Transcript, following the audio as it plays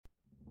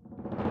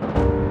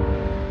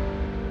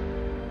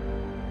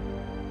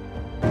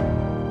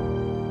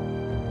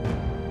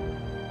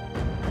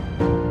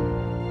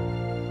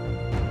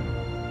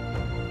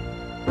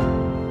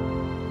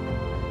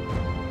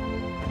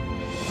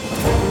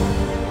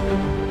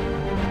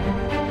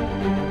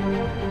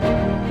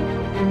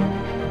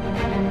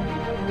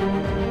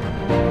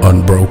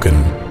Unbroken,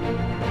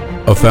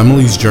 a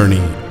family's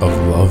journey of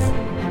love,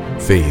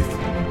 faith,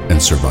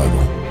 and survival.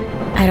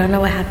 I don't know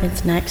what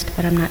happens next,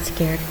 but I'm not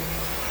scared.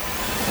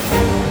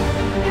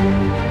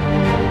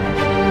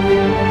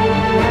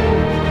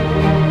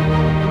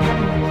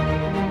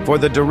 For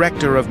the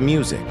director of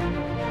music,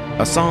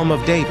 a psalm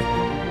of David.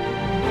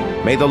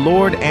 May the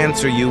Lord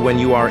answer you when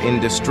you are in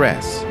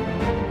distress.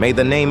 May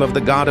the name of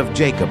the God of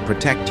Jacob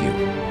protect you.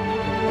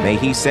 May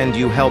he send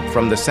you help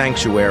from the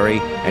sanctuary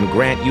and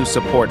grant you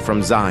support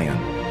from Zion.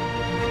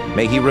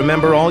 May he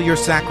remember all your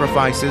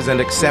sacrifices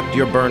and accept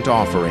your burnt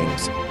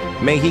offerings.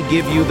 May he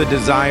give you the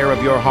desire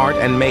of your heart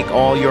and make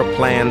all your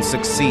plans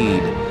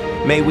succeed.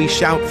 May we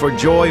shout for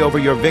joy over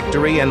your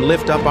victory and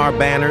lift up our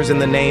banners in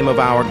the name of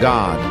our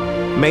God.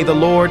 May the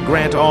Lord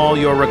grant all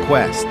your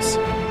requests.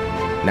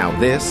 Now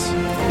this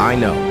I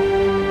know.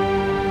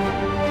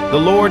 The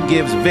Lord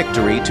gives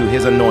victory to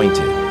his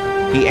anointed.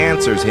 He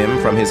answers him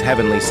from his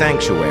heavenly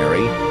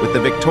sanctuary with the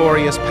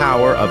victorious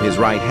power of his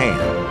right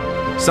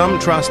hand. Some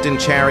trust in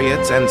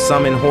chariots and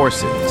some in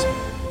horses,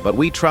 but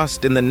we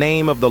trust in the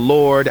name of the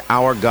Lord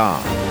our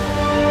God.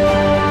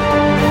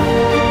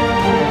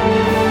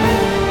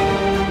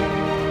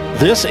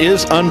 This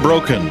is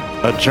Unbroken,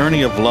 a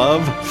journey of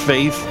love,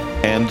 faith,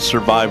 and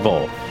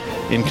survival,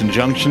 in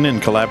conjunction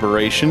and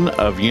collaboration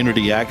of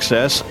Unity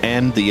Access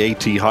and the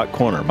AT Hot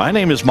Corner. My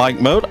name is Mike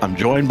Moat. I'm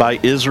joined by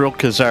Israel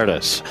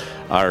Kazardis,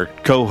 our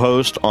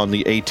co-host on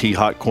the AT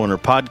Hot Corner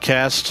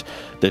podcast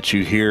that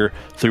you hear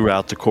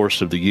throughout the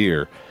course of the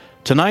year.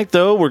 Tonight,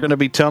 though, we're going to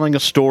be telling a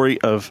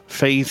story of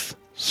faith,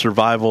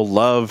 survival,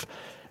 love,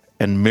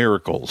 and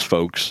miracles,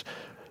 folks.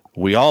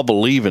 We all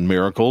believe in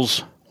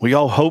miracles. We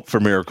all hope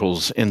for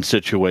miracles in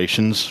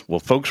situations.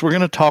 Well, folks, we're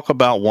going to talk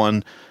about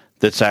one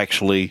that's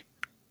actually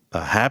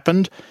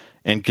happened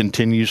and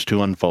continues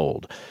to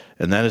unfold.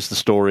 And that is the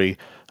story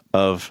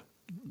of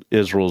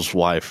Israel's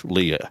wife,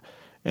 Leah.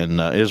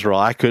 And Israel,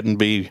 I couldn't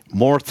be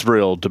more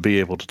thrilled to be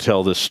able to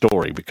tell this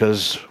story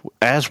because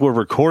as we're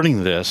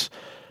recording this,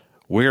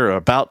 we're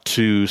about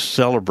to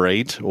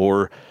celebrate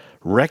or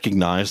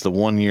recognize the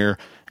 1-year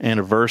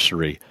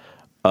anniversary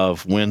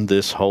of when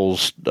this whole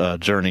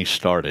journey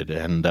started.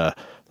 And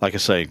like I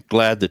say,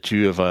 glad that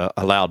you have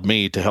allowed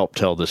me to help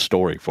tell this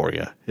story for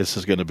you. This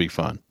is going to be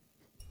fun.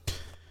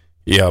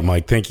 Yeah,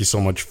 Mike, thank you so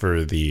much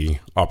for the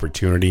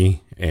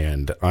opportunity.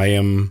 And I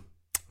am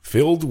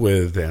filled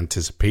with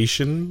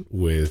anticipation,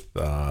 with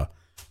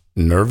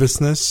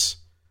nervousness.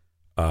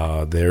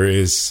 There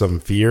is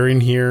some fear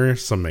in here,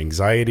 some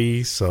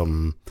anxiety,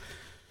 some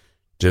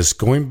just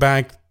going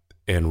back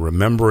and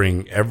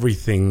remembering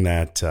everything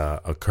that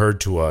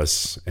occurred to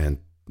us, and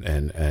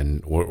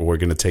we're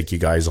going to take you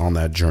guys on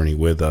that journey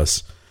with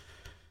us.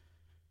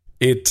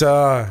 It's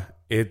a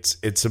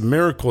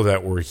miracle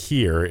that we're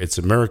here. It's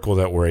a miracle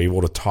that we're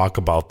able to talk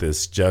about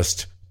this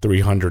just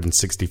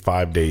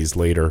 365 days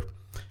later.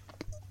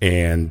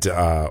 And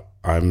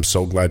I'm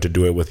so glad to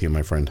do it with you,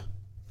 my friend.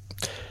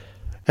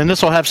 And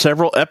this will have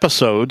several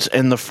episodes,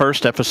 and the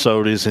first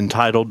episode is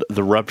entitled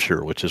The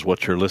Rupture, which is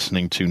what you're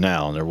listening to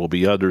now. And there will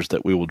be others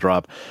that we will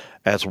drop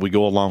as we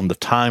go along the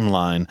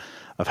timeline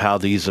of how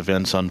these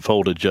events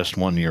unfolded just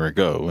 1 year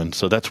ago. And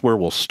so that's where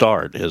we'll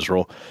start,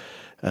 Israel.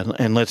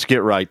 And let's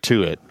get right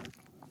to it.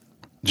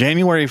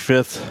 January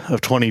 5th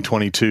of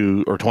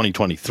 2022, or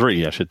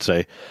 2023, I should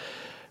say,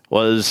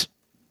 was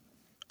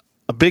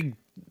a big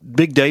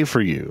day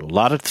for you. A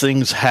lot of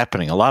things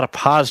happening, a lot of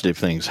positive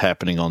things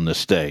happening on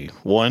this day.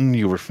 One,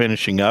 you were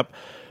finishing up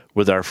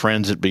with our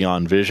friends at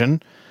Beyond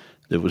Vision.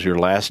 It was your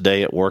last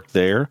day at work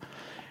there,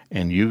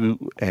 and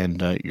you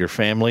and your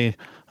family,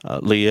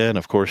 Leah, and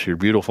of course your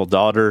beautiful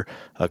daughter,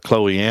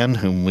 Chloe Ann,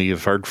 whom we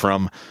have heard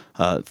from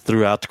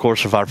throughout the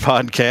course of our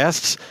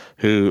podcasts,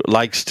 who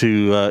likes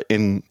to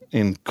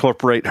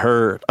incorporate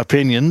her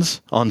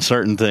opinions on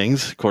certain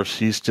things. Of course,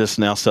 she's just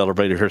now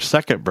celebrated her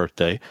second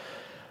birthday.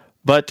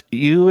 But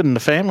you and the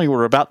family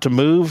were about to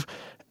move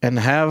and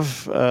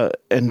have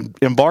and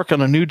embark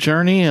on a new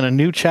journey and a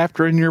new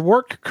chapter in your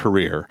work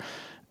career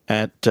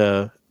at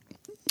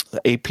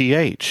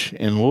APH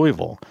in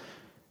Louisville.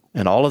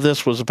 And all of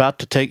this was about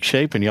to take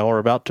shape, and y'all were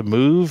about to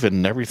move,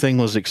 and everything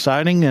was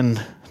exciting,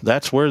 and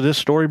that's where this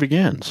story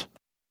begins.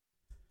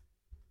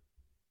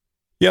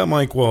 Yeah,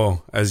 Mike,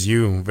 well, as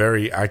you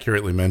very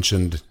accurately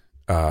mentioned,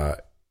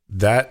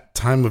 that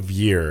time of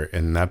year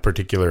and that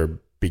particular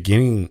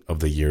beginning of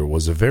the year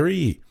was a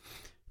very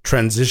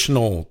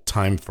transitional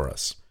time for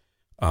us.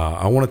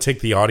 I want to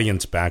take the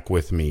audience back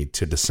with me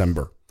to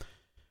December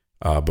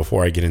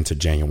before I get into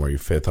January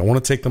 5th. I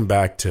want to take them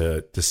back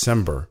to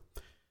December,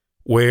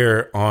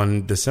 where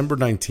on December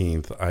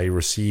 19th, I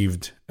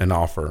received an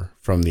offer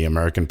from the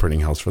American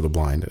Printing House for the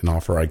Blind, an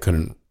offer I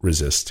couldn't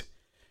resist.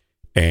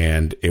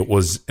 And it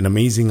was an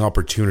amazing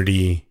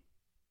opportunity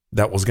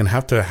that was going to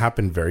have to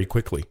happen very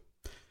quickly.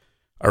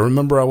 I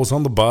remember I was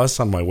on the bus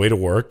on my way to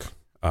work.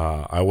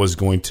 I was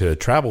going to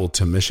travel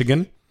to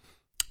Michigan.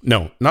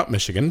 No, not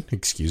Michigan.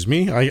 Excuse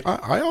me.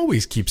 I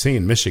always keep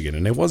saying Michigan,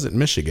 and it wasn't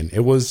Michigan.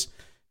 It was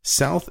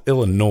South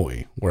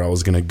Illinois, where I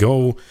was going to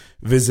go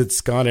visit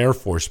Scott Air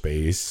Force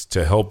Base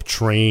to help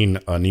train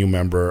a new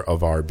member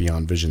of our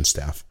Beyond Vision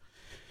staff.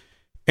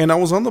 And I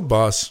was on the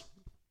bus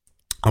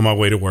on my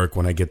way to work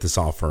when I get this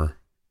offer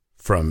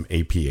from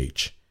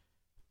APH.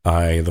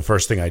 The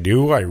first thing I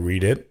do, I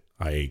read it,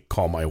 I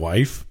call my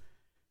wife,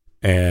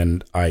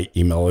 and I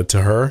email it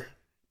to her.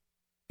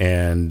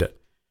 And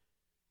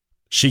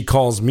she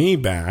calls me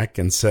back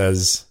and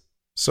says,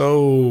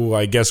 "So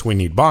I guess we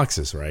need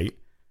boxes, right?"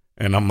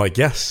 And I'm like,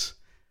 "Yes."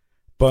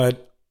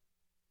 But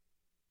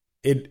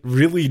it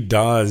really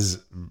does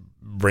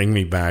bring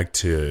me back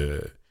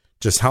to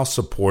just how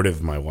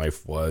supportive my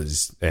wife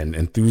was and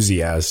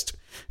enthusiastic,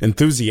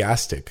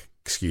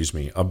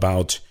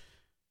 about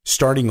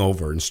starting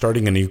over and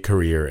starting a new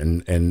career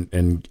and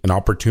an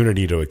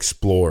opportunity to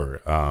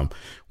explore.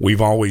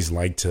 We've always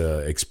liked to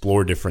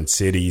explore different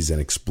cities and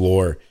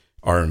explore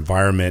our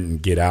environment and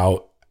get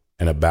out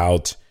and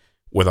about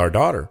with our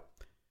daughter.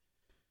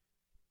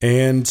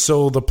 And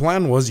so the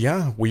plan was,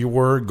 we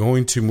were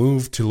going to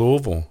move to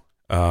Louisville.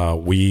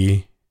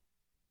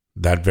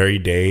 That very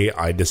day,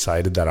 I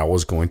decided that I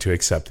was going to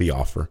accept the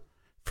offer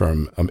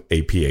from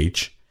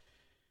APH.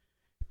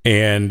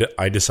 And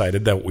I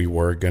decided that we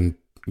were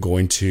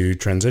going to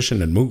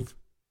transition and move.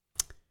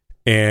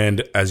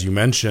 And as you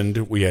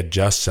mentioned, we had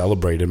just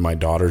celebrated my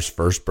daughter's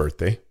first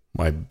birthday.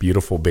 My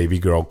beautiful baby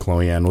girl,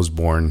 Chloe Ann, was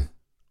born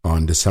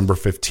on December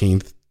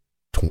 15th,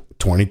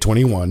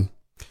 2021.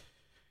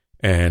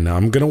 And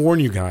I'm going to warn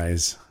you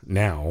guys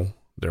now,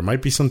 there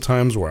might be some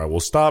times where I will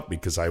stop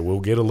because I will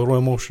get a little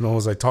emotional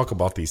as I talk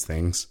about these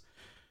things.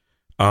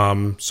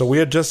 So we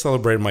had just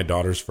celebrated my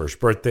daughter's first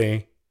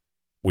birthday.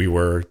 We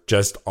were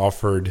just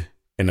offered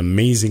an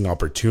amazing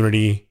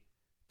opportunity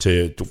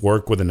to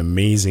work with an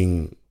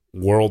amazing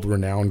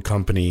world-renowned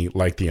company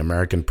like the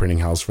American Printing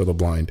House for the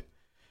Blind.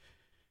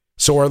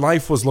 So our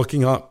life was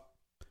looking up.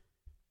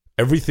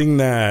 Everything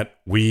that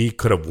we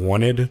could have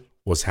wanted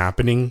was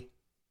happening.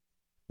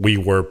 We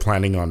were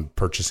planning on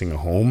purchasing a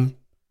home.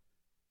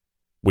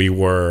 We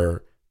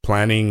were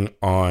planning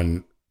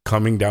on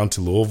coming down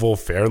to Louisville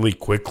fairly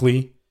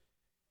quickly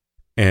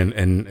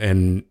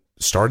and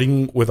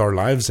starting with our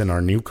lives and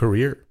our new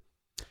career.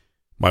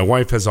 My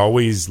wife has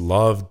always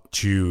loved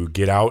to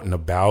get out and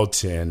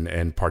about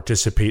and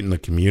participate in the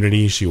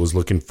community. She was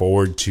looking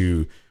forward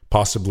to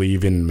possibly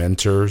even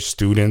mentor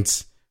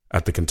students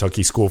at the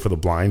Kentucky School for the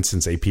Blind,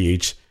 since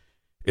APH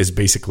is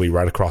basically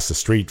right across the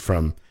street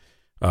from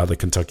the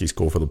Kentucky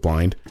School for the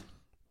Blind.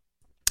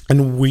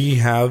 And we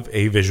have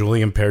a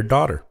visually impaired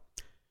daughter.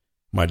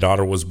 My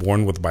daughter was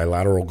born with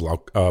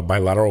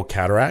bilateral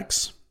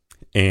cataracts,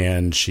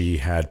 and she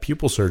had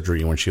pupil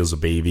surgery when she was a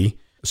baby.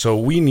 So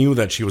we knew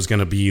that she was going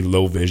to be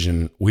low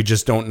vision. We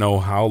just don't know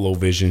how low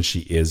vision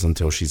she is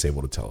until she's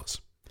able to tell us.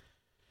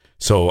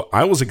 So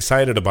I was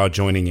excited about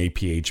joining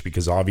APH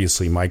because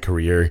obviously my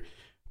career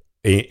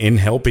in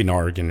helping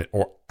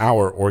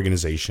our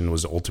organization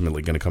was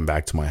ultimately going to come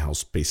back to my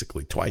house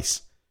basically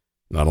twice.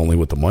 Not only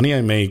with the money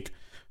I make,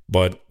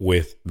 but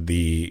with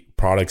the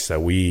products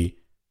that we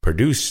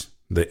produce,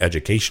 the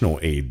educational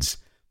aids,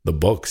 the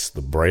books,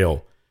 the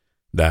braille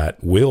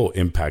that will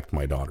impact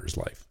my daughter's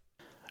life.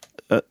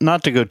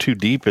 Not to go too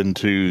deep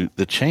into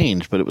the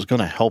change, but it was going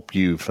to help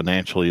you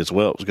financially as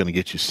well. It was going to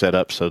get you set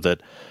up so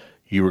that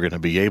you were going to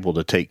be able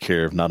to take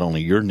care of not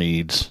only your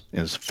needs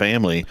as a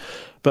family,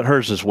 but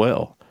hers as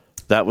well.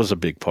 That was a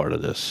big part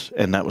of this,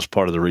 and that was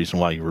part of the reason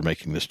why you were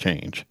making this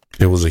change.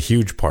 It was a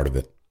huge part of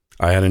it.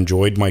 I had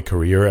enjoyed my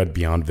career at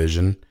Beyond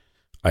Vision.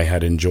 I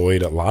had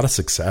enjoyed a lot of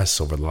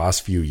success over the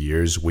last few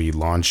years. We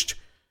launched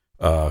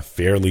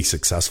fairly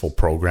successful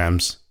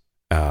programs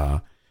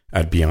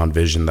at Beyond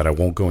Vision that I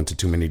won't go into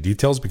too many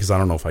details because I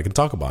don't know if I can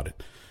talk about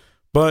it.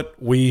 But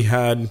we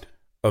had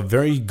a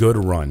very good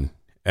run,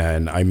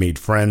 and I made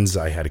friends.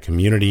 I had a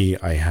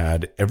community. I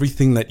had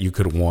everything that you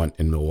could want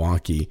in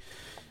Milwaukee,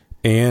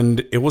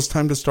 and it was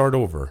time to start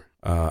over.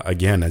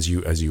 Again, as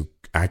you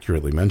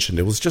accurately mentioned,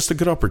 it was just a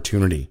good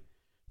opportunity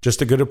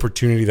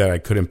that I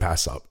couldn't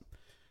pass up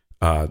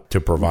to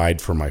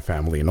provide for my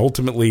family. And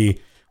ultimately,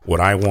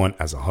 what I want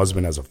as a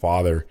husband, as a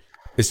father,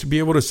 is to be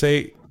able to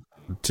say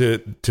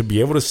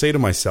to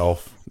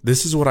myself,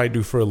 this is what I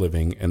do for a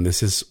living, and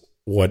this is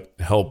what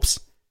helps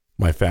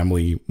my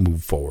family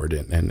move forward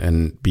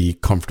and be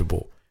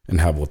comfortable and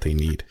have what they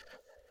need.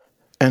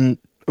 And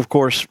of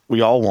course,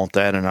 we all want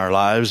that in our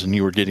lives, and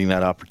you were getting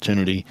that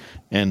opportunity.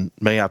 And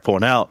may I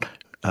point out,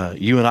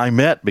 you and I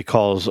met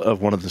because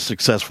of one of the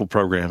successful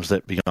programs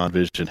that Beyond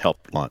Vision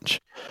helped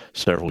launch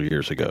several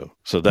years ago.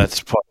 So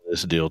that's part of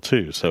this deal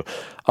too. So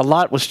a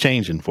lot was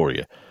changing for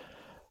you.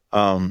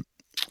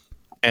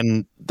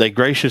 And they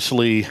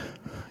graciously,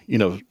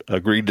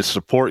 agreed to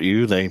support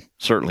you. They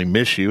certainly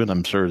miss you, and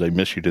I'm sure they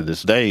miss you to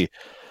this day,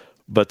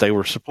 but they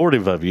were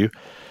supportive of you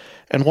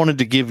and wanted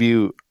to give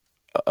you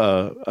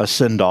a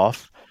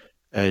send-off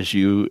as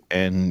you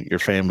and your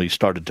family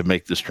started to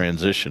make this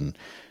transition.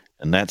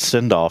 And that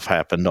send-off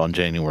happened on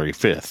January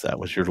 5th. That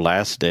was your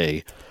last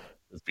day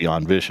with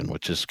Beyond Vision,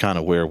 which is kind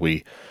of where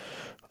we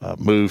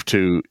moved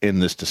to in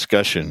this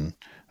discussion.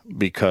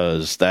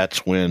 because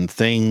that's when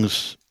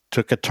things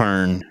took a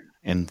turn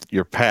and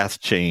your path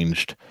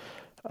changed,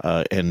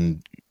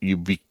 and you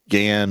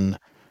began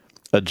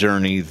a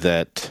journey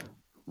that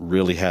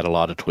really had a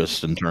lot of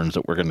twists and turns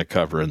that we're going to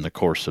cover in the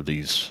course of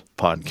these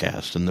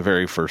podcasts. And the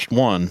very first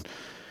one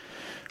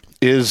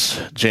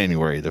is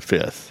January the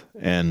 5th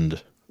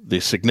and the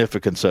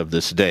significance of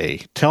this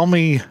day. Tell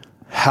me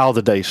how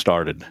the day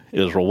started,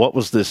 Israel. What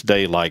was this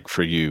day like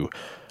for you,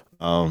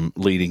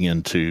 leading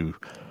into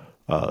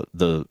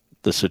the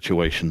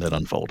situation that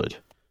unfolded?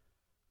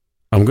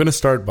 I'm going to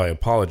start by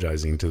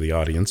apologizing to the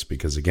audience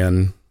because,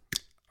 again,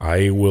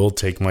 I will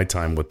take my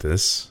time with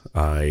this.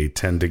 I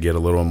tend to get a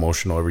little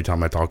emotional every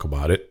time I talk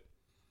about it,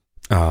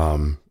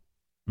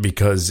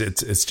 because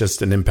it's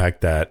just an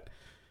impact that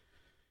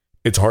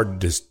it's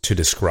hard to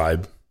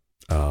describe.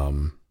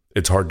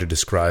 It's hard to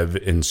describe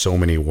in so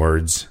many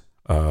words.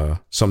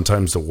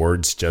 Sometimes the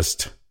words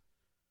just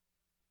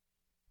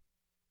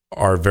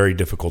are very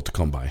difficult to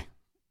come by.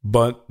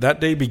 But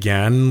that day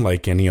began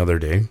like any other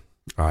day.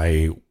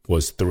 I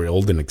was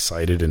thrilled and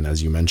excited, and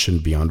as you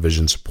mentioned, Beyond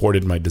Vision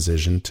supported my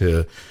decision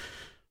to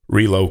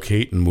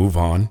relocate and move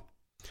on.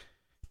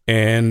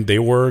 And they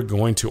were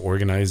going to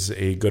organize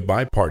a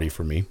goodbye party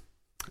for me.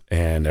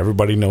 And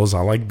everybody knows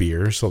I like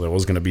beer, so there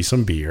was going to be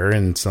some beer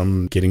and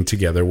some getting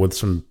together with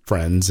some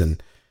friends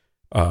and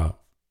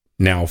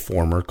now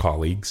former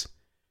colleagues.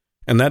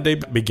 And that day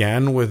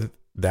began with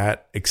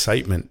that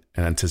excitement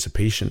and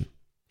anticipation.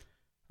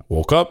 I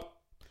woke up.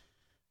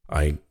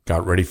 I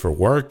got ready for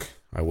work.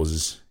 I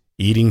was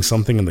eating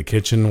something in the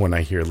kitchen when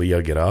I hear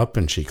Leah get up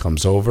and she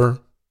comes over.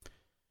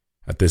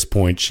 At this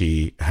point,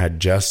 she had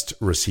just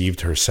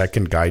received her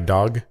second guide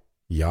dog,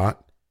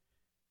 Yacht.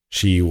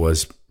 She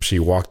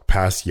walked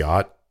past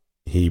Yacht.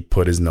 He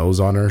put his nose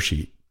on her.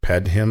 She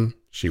pet him.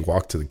 She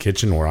walked to the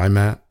kitchen where I'm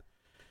at.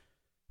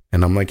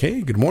 And I'm like,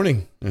 hey, good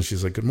morning. And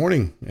she's like, good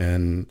morning.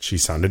 And she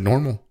sounded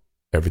normal.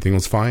 Everything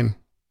was fine.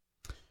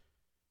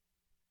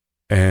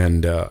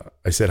 And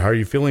I said, how are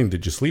you feeling?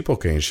 Did you sleep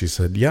okay? And she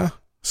said, yeah,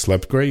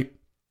 slept great.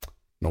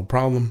 No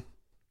problem.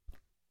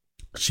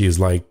 She is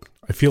like,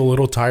 I feel a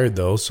little tired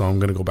though, so I'm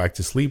going to go back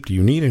to sleep. Do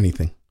you need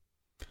anything?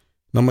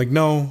 And I'm like,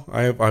 no,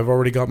 I've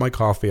already got my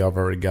coffee. I've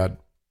already got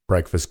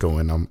breakfast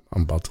going. I'm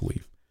about to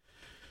leave.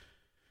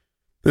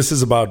 This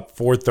is about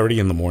 4:30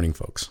 in the morning,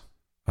 folks.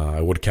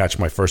 I would catch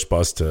my first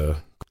bus to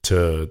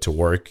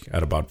work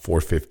at about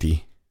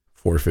 4:50,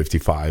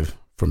 4:55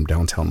 from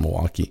downtown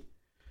Milwaukee.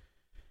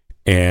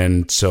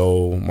 And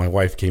so my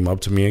wife came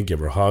up to me and gave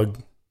her a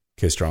hug,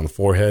 kissed her on the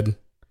forehead,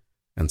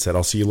 and said,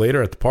 I'll see you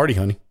later at the party,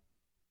 honey.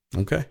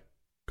 Okay,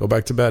 go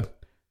back to bed.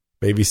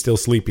 Baby's still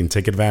sleeping.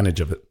 Take advantage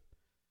of it.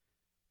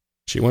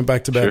 She went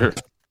back to bed. Sure.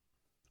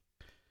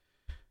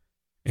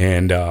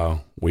 And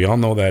we all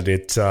know that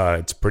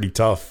it's pretty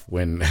tough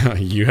when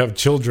you have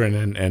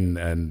children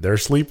and they're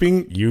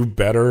sleeping. You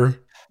better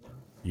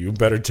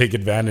take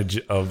advantage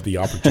of the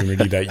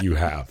opportunity that you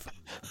have.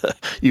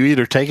 You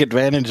either take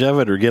advantage of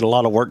it or get a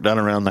lot of work done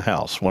around the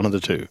house. One of the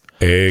two.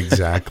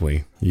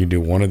 Exactly. You do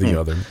one or the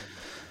other.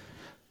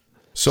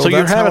 So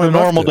you're having a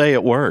normal day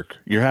at work.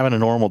 You're having a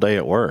normal day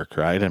at work,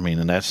 right? I mean,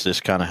 and that's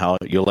just kind of how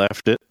you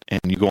left it.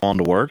 And you go on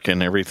to work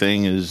and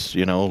everything is,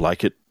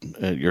 like it,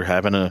 you're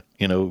having a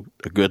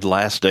good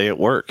last day at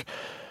work.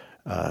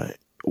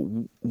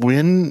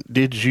 When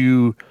did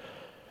you,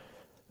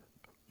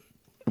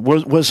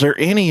 was there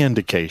any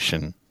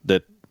indication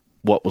that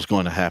what was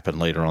going to happen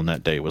later on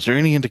that day? Was there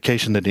any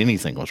indication that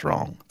anything was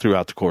wrong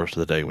throughout the course of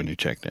the day when you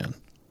checked in?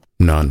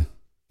 None.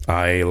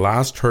 I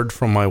last heard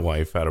from my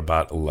wife at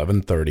about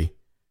 11:30.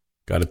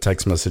 Got a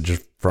text message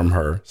from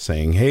her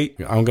saying, hey,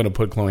 I'm going to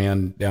put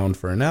Chloe-Ann down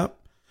for a nap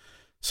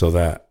so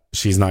that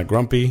she's not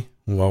grumpy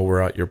while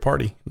we're at your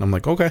party. And I'm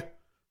like, okay,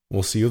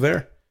 we'll see you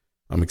there.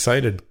 I'm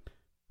excited.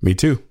 Me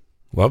too.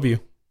 Love you.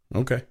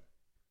 Okay.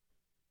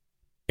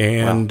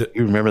 And wow.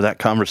 You remember that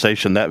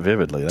conversation that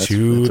vividly. That's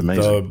amazing.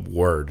 The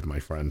word, my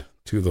friend,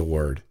 to the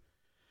word.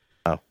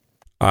 Oh.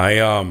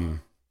 I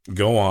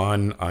go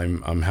on.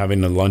 I'm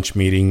having a lunch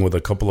meeting with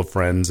a couple of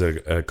friends,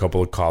 a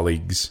couple of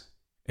colleagues.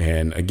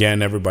 And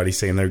again, everybody's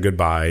saying their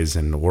goodbyes,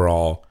 and we're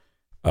all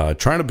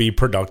trying to be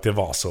productive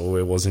also.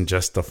 It wasn't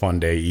just a fun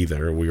day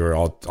either. We were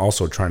all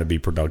also trying to be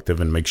productive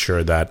and make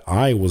sure that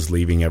I was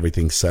leaving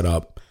everything set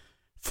up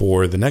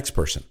for the next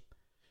person.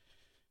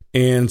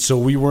 And so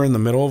we were in the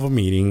middle of a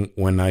meeting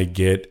when I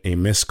get a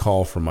missed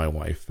call from my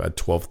wife at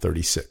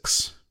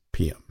 12:36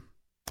 p.m.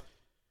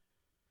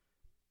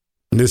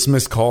 This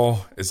missed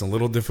call is a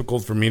little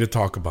difficult for me to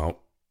talk about,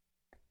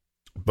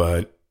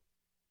 but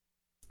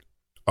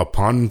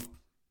upon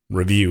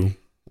review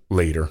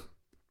later,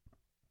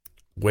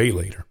 way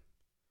later,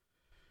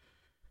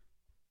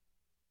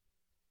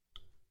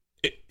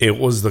 it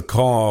was the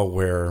call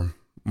where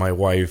my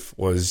wife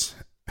was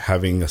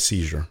having a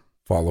seizure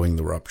following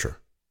the rupture.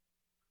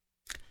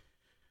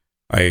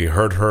 I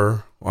heard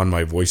her on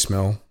my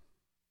voicemail.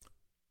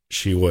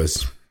 She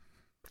was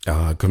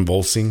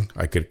convulsing.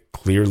 I could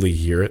clearly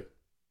hear it.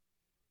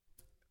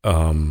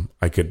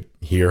 I could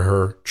hear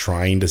her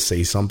trying to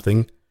say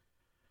something.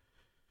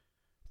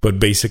 But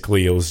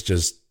basically, it was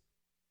just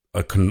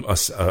a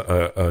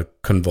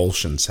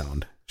convulsion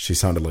sound. She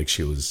sounded like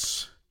she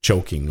was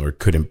choking or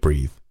couldn't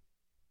breathe.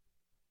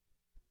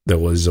 There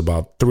was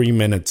about 3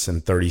 minutes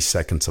and 30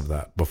 seconds of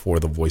that before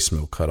the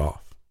voicemail cut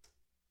off,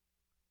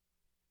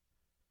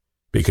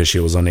 because she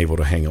was unable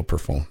to hang up her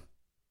phone.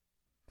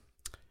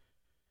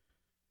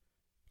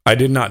 I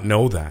did not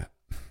know that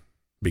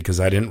because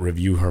I didn't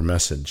review her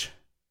message.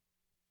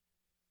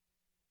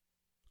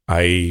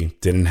 I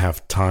didn't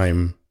have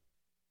time,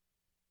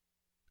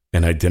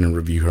 and I didn't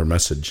review her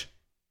message.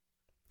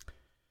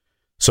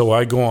 So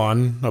I go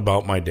on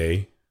about my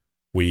day.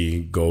 We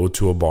go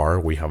to a bar.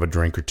 We have a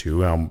drink or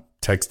two. I'm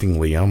texting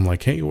Leah. I'm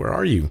like, hey, where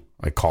are you?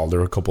 I called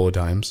her a couple of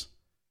times.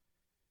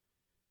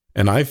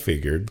 And I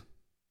figured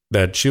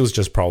that she was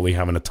just probably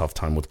having a tough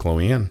time with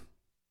Chloe Ann.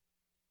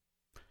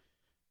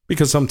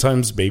 Because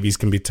sometimes babies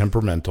can be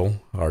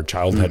temperamental. Our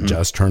child had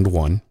just turned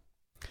 1.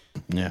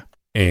 Yeah.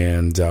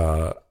 And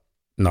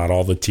not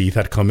all the teeth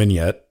had come in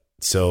yet.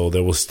 So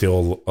there was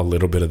still a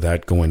little bit of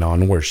that going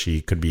on where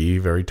she could be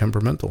very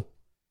temperamental.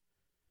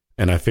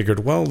 And I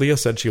figured, well, Leah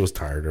said she was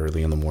tired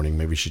early in the morning.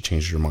 Maybe she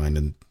changed her mind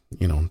and,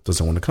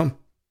 doesn't want to come.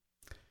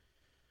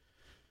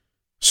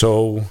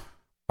 So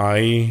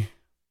I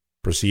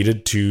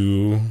proceeded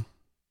to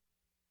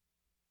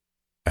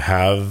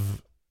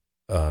have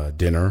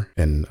dinner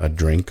and a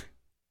drink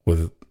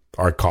with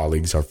our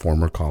colleagues, our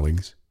former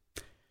colleagues.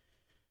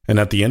 And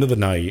at the end of the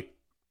night,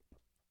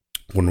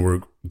 when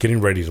we're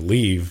getting ready to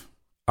leave,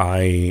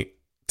 I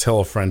tell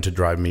a friend to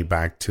drive me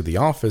back to the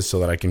office so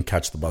that I can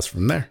catch the bus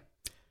from there.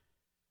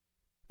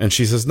 And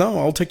she says, no,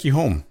 I'll take you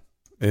home.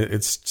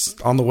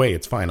 It's on the way.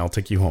 It's fine. I'll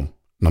take you home.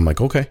 And I'm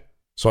like, okay.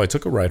 So I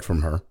took a ride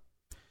from her.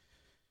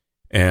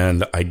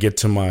 And I get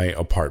to my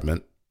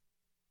apartment.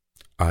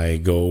 I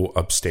go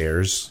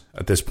upstairs.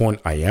 At this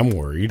point, I am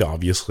worried,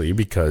 obviously,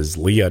 because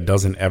Leah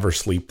doesn't ever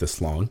sleep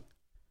this long.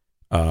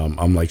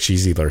 I'm like,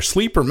 she's either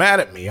asleep or mad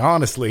at me,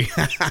 honestly.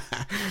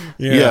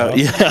 Yeah.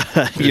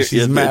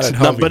 She's mad at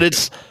hubby.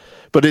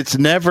 But it's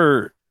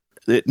never...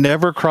 It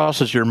never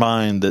crosses your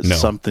mind that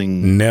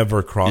something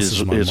never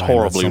crosses my mind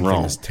horribly that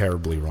wrong. Is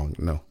terribly wrong.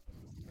 No,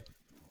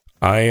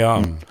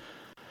 I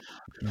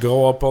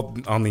go up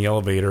on the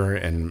elevator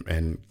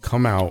and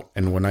come out,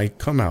 and when I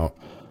come out,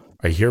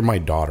 I hear my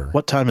daughter.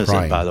 What time is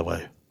crying. it, by the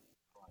way?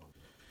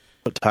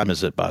 What time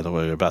is it, by the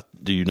way?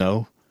 Do you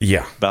know?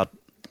 Yeah. Can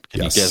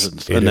you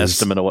guess an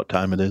estimate of what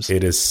time it is?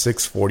 It is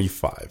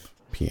 6:45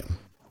 p.m.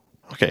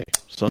 Okay,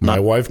 so my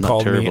wife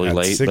called me at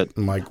late, but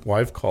my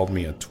wife called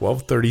me at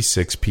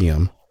 12:36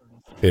 p.m.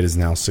 It is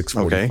now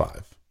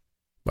 6:45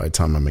 by the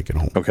time I make it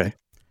home. Okay.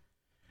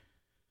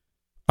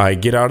 I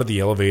get out of the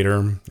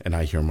elevator and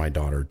I hear my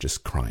daughter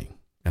just crying.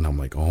 And I'm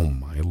like, oh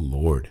my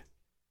Lord,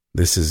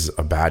 this is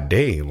a bad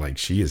day. Like,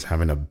 she is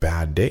having a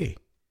bad day.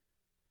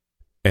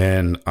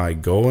 And I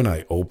go and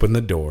I open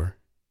the door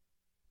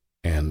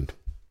and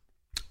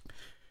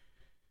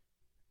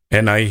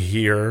I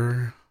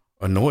hear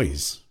a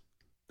noise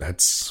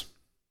that's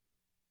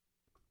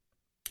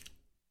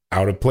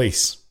out of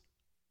place,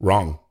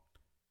 wrong.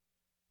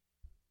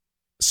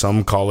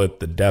 Some call it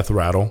the death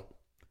rattle.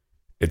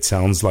 It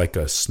sounds like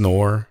a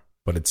snore,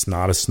 but it's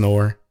not a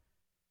snore.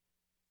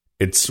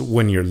 It's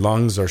when your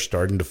lungs are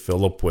starting to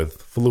fill up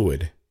with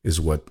fluid,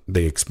 is what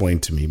they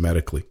explained to me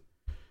medically.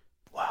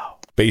 Wow.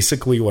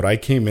 Basically, what I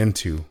came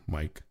into,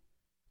 Mike,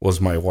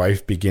 was my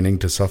wife beginning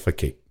to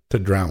suffocate, to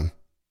drown.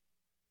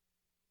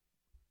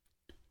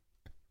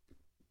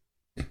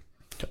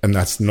 And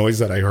that's the noise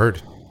that I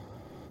heard.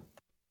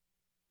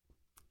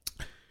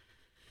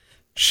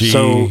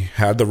 She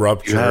had the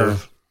rupture,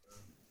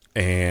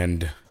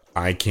 and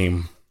I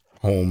came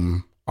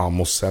home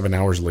almost 7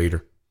 hours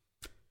later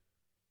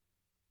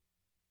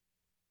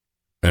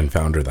and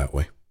found her that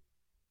way.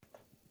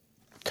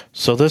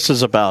 So this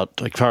is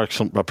about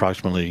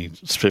approximately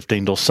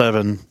 15 till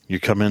 7. You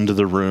come into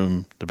the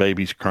room, the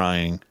baby's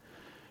crying,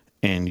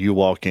 and you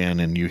walk in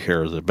and you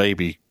hear the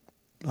baby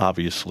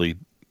obviously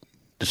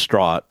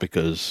distraught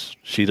because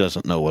she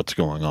doesn't know what's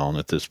going on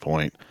at this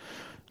point,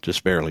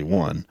 just barely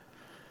 1.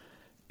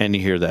 And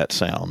you hear that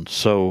sound.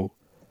 So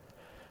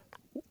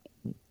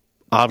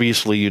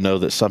obviously you know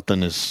that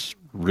something is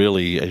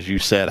really, as you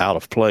said, out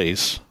of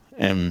place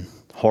and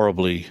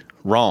horribly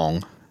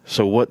wrong.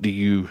 So what do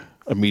you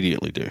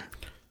immediately do?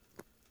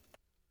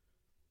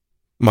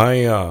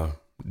 My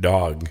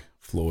dog,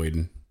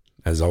 Floyd,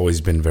 has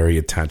always been very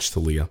attached to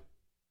Leah.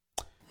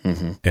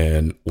 Mm-hmm.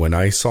 And when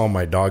I saw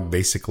my dog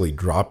basically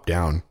drop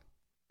down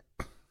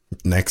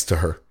next to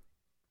her,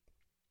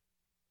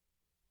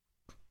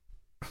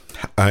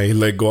 I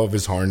let go of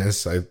his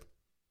harness.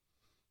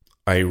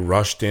 I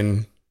rushed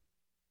in.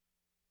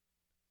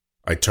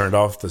 I turned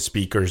off the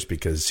speakers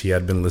because he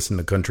had been listening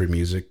to country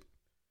music,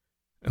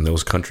 and there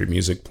was country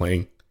music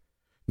playing.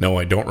 No,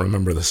 I don't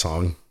remember the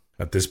song.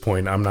 At this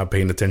point, I'm not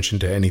paying attention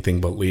to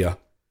anything but Leah.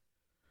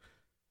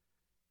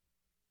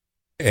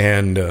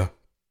 And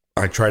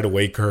I try to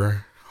wake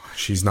her.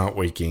 She's not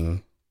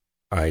waking.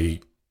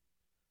 I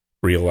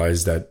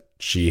realized that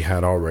she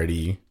had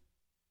already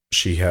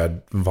she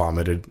had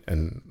vomited,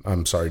 and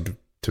I'm sorry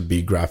to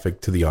be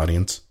graphic to the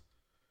audience.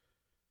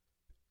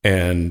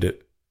 And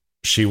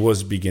she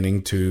was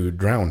beginning to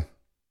drown.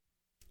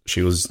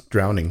 She was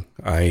drowning.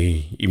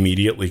 I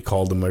immediately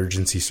called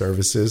emergency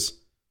services.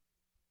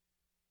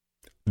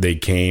 They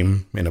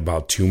came in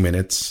about 2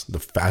 minutes, the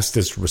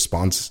fastest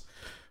response.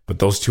 But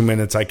those 2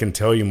 minutes, I can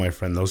tell you, my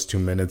friend, those 2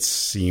 minutes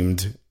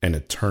seemed an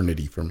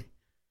eternity for me.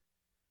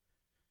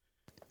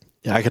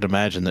 Yeah, I could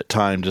imagine that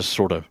time just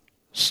sort of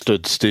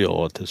stood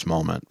still at this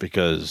moment,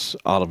 because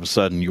all of a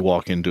sudden you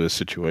walk into a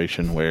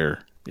situation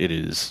where it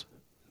is,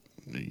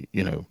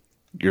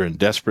 you're in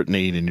desperate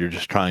need, and you're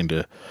just trying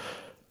to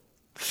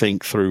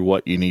think through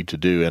what you need to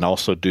do and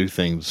also do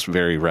things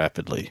very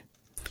rapidly.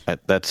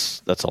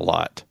 That's a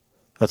lot.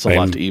 That's a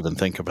lot to even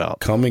think about.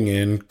 Coming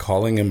in,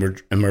 calling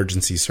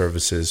emergency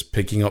services,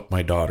 picking up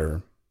my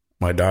daughter.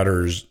 My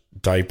daughter's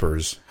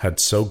diapers had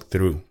soaked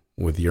through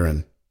with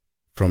urine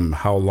from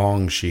how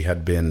long she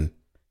had been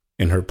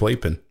in her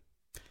playpen.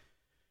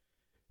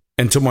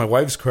 And to my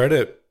wife's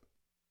credit,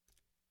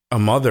 a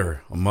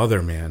mother's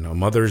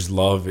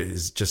love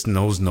just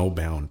knows no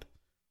bound.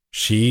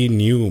 She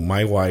knew,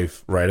 my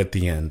wife, right at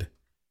the end,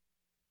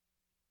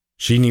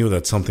 she knew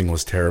that something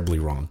was terribly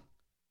wrong.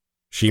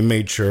 She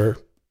made sure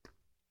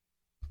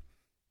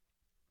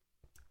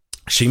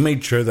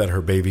that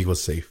her baby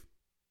was safe.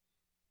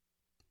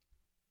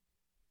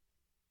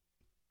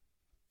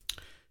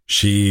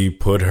 She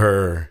put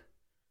her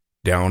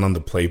down on the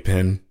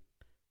playpen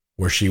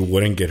where she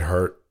wouldn't get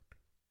hurt.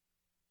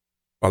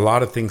 A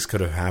lot of things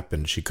could have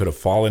happened. She could have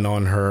fallen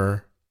on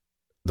her.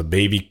 The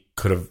baby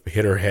could have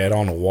hit her head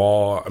on a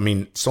wall. I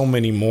mean, so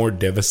many more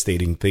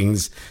devastating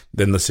things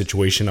than the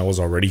situation I was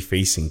already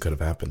facing could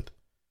have happened.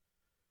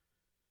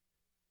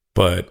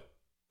 But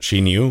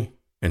she knew,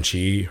 and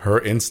her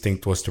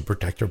instinct was to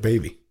protect her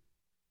baby.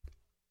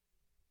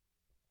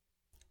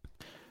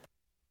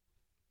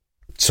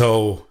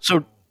 So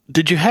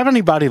did you have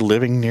anybody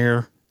living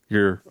near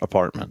your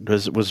apartment?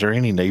 Was there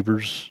any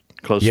neighbors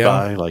close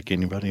by, like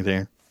anybody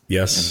there?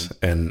 Yes.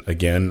 And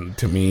again,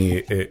 to me,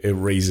 it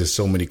raises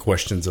so many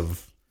questions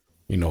of,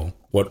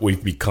 what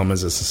we've become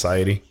as a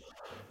society.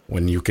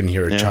 When you can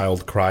hear a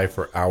child cry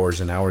for hours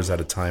and hours at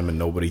a time and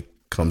nobody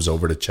comes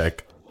over to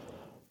check.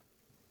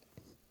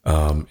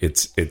 It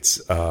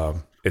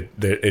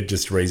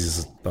just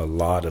raises a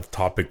lot of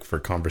topic for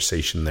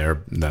conversation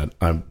there that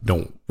I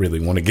don't really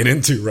want to get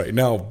into right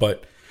now.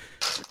 But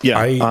yeah,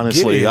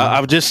 honestly,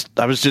 I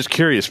was just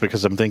curious,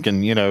 because I'm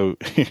thinking,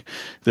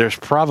 there's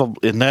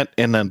probably in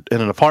an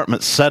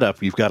apartment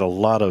setup, you've got a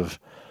lot of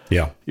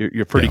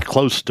you're pretty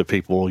close to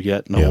people,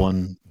 yet no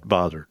one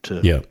bothered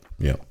to that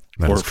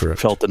is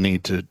correct. Felt the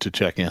need to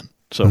check in.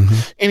 So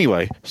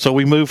anyway, so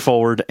we move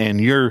forward,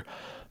 and you're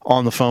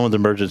on the phone with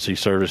emergency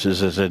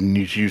services, and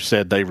you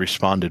said they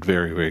responded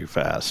very, very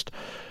fast.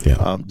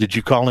 Yeah. Did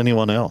you call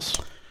anyone else?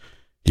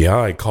 Yeah,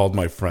 I called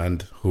my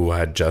friend who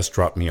had just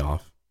dropped me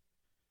off.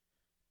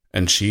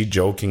 And she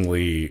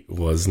jokingly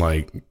was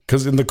like,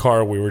 because in the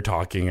car we were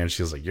talking, and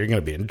she was like, "You're going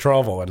to be in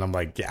trouble." And I'm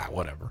like, "Yeah,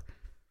 whatever."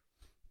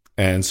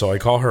 And so I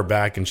call her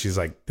back, and she's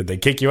like, "Did they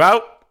kick you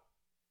out?"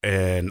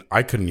 And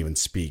I couldn't even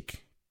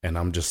speak. And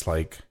I'm just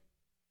like,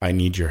 "I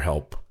need your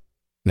help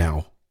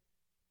now.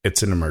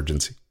 It's an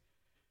emergency."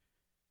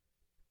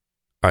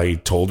 I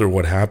told her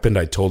what happened.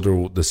 I told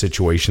her the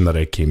situation that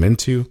I came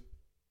into.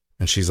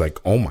 And she's like,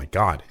 "Oh my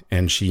God."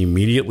 And she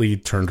immediately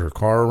turned her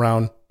car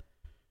around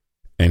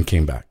and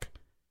came back.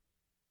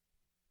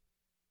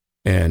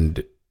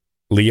 And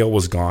Leah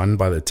was gone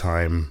by the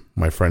time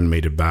my friend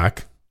made it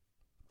back.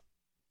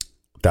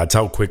 That's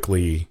how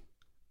quickly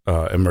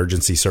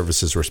emergency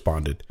services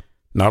responded.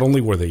 Not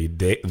only were they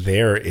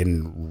there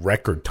in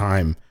record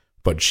time,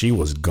 but she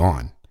was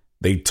gone.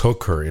 They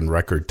took her in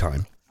record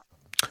time.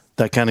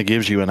 That kind of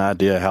gives you an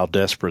idea how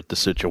desperate the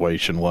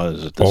situation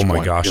was at this point. Oh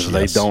my gosh,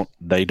 yes.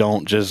 They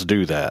don't just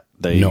do that.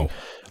 A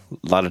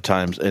lot of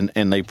times,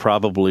 and they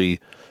probably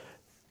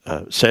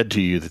said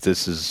to you that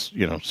this is,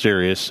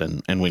 serious,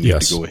 and we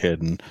need to go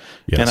ahead and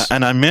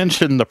I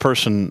mentioned the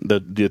person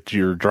that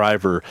your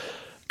driver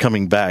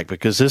coming back,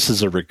 because this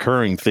is a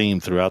recurring theme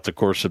throughout the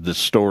course of this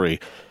story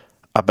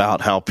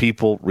about how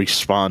people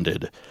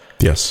responded.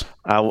 Yes.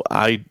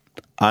 I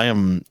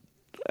am,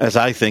 as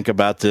I think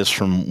about this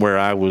from where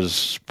I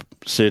was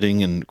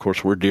sitting, and of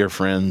course we're dear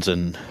friends,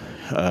 and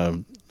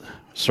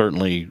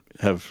certainly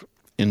have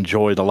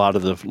enjoyed a lot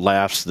of the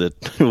laughs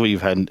that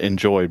we've had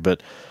enjoyed,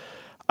 but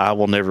I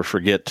will never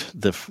forget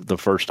the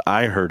first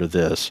I heard of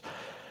this,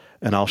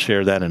 and I'll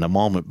share that in a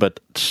moment. But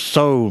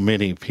so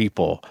many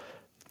people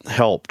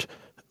helped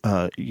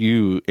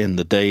you in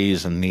the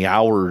days and the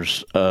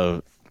hours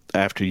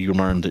after you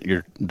learned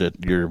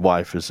that your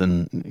wife is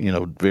in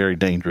very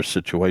dangerous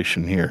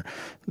situation here.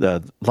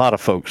 A lot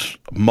of folks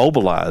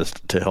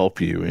mobilized to help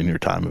you in your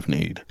time of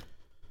need.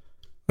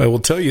 I will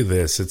tell you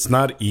this: it's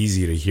not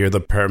easy to hear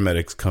the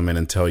paramedics come in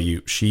and tell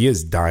you she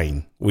is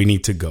dying. We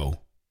need to go.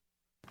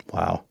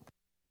 Wow.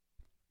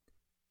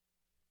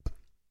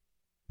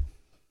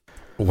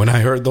 When I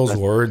heard those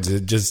words,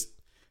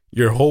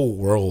 your whole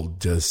world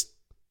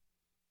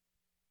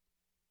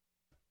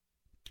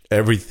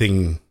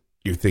everything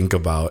you think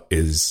about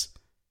is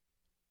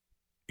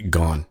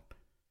gone.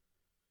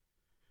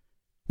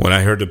 When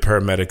I heard the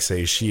paramedic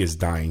say she is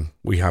dying,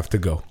 we have to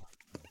go,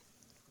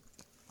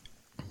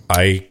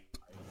 I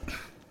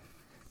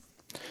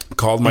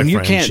called my friend. You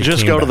can't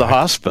just go to the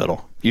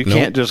hospital. You Nope.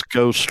 can't just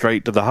go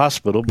straight to the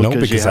hospital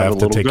because you I have have a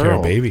to little take girl. care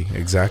of baby.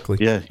 Exactly.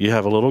 Yeah, you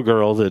have a little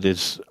girl that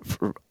is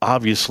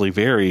obviously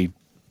very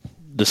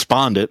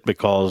despondent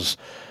because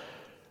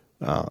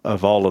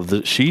of all of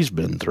that she's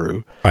been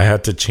through. I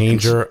had to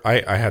change her.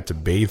 I had to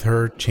bathe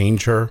her,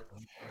 change her,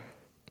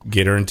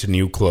 get her into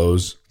new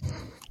clothes.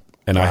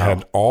 And I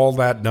had all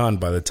that done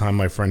by the time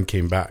my friend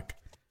came back.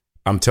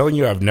 I'm telling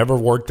you, I've never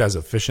worked as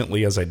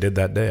efficiently as I did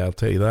that day. I'll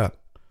tell you that.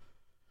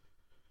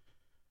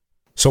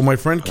 So my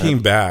friend came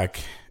back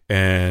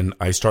and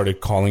I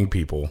started calling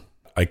people.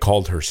 I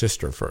called her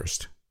sister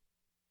first.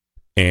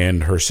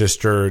 And her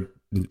sister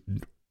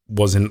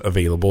wasn't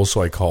available,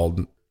 so I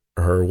called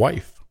her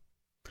wife.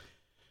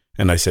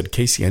 And I said,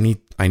 Casey,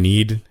 I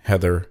need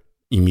Heather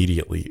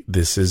immediately.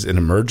 This is an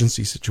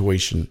emergency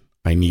situation.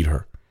 I need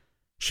her.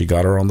 She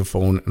got her on the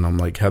phone, and I'm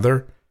like,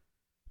 Heather,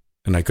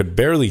 and I could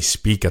barely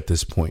speak at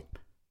this point.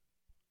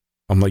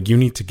 I'm like, you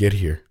need to get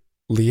here.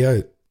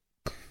 Leah's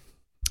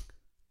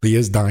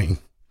dying.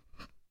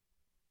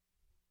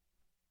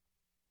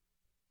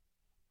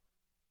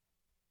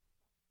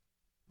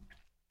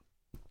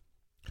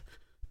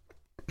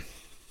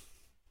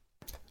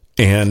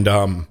 And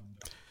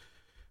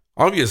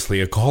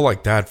obviously, a call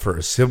like that for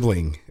a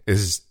sibling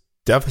is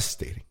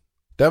devastating.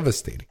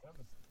 Devastating.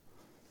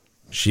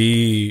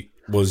 She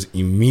was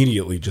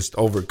immediately just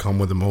overcome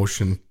with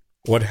emotion.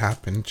 What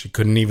happened? She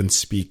couldn't even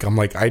speak. I'm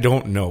like, I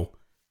don't know.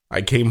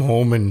 I came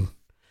home and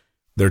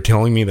they're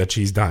telling me that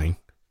she's dying.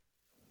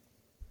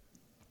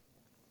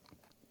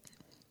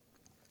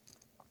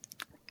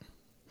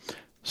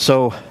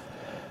 So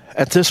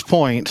at this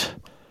point,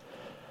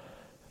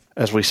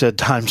 as we said,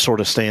 time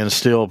sort of stands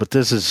still, but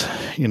this is,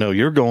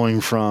 you're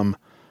going from,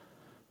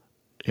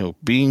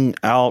 being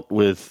out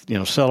with,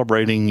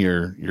 celebrating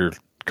your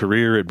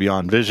career at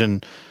Beyond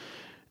Vision,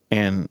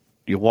 and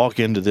you walk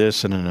into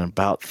this, and in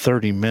about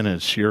 30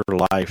 minutes, your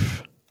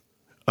life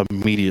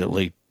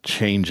immediately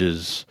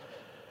changes,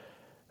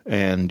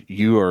 and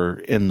you are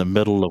in the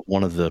middle of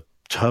one of the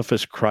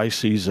toughest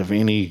crises of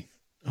any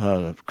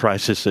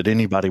crisis that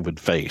anybody would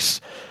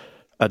face.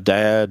 A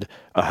dad,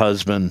 a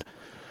husband,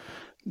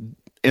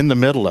 in the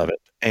middle of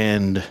it.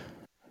 And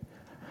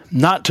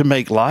not to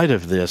make light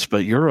of this,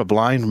 but you're a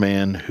blind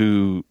man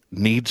who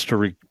needs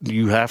to,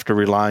 you have to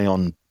rely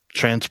on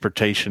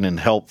transportation and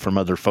help from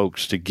other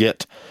folks to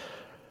get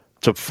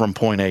from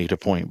point A to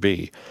point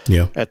B.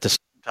 Yeah. At the same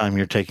time,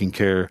 you're taking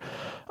care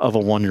of a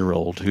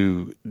 1-year-old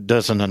who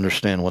doesn't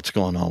understand what's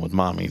going on with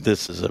mommy.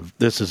 This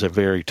is a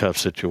very tough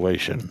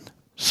situation.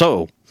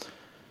 So,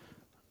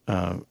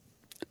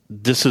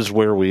 this is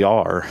where we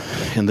are,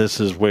 and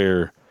this is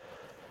where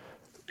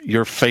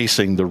you're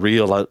facing the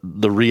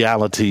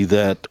reality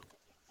that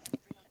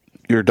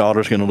your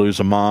daughter's going to lose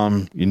a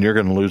mom and you're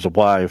going to lose a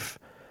wife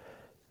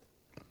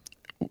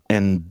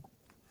in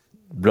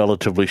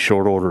relatively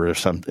short order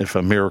if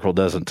a miracle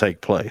doesn't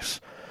take place.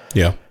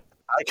 Yeah.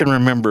 I can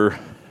remember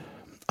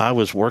I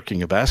was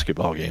working a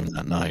basketball game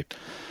that night,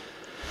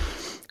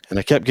 and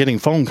I kept getting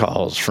phone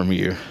calls from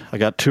you. I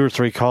got 2 or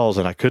 3 calls,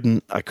 and I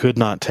could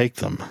not take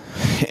them,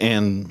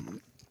 and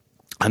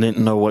I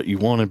didn't know what you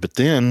wanted. But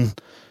then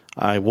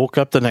I woke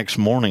up the next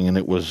morning, and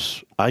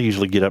I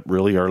usually get up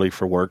really early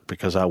for work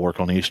because I work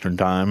on Eastern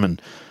time, and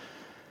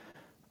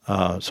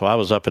so I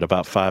was up at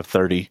about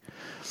 5:30.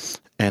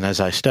 And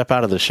as I step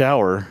out of the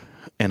shower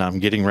and I'm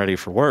getting ready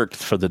for work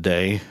for the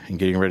day and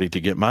getting ready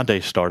to get my day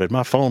started,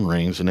 my phone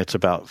rings, and it's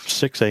about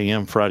 6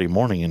 a.m. Friday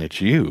morning, and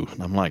it's you.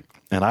 And I'm like,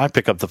 and I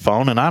pick up the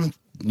phone, and I'm,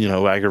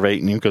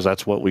 aggravating you because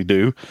that's what we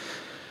do.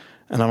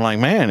 And I'm like,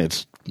 man,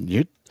 it's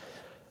you.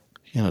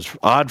 It's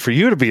odd for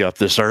you to be up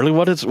this early.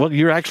 What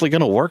you're actually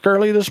going to work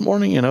early this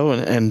morning,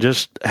 and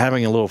just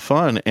having a little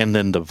fun. And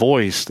then the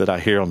voice that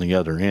I hear on the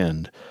other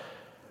end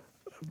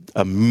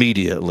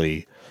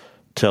immediately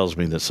tells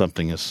me that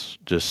something is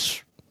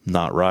just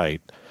not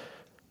right.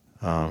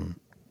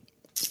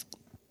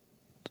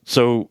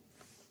 So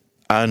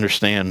I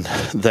understand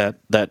that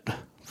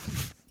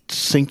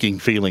sinking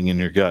feeling in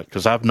your gut,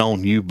 because I've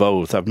known you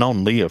both. I've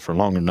known Leah for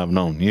longer than I've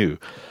known you.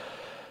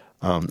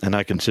 And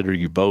I consider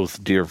you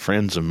both dear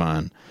friends of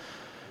mine.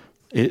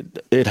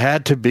 It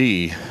had to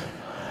be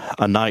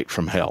a night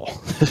from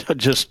hell.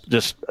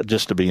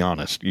 just to be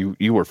honest,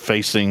 you were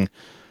facing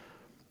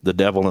the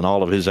devil and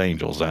all of his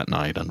angels that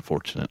night,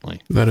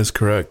 unfortunately. That is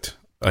correct.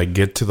 I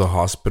get to the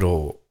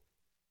hospital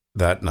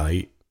that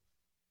night,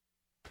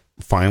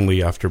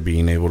 finally, after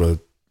being able to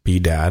be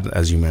dad,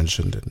 as you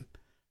mentioned, and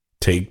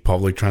take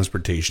public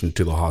transportation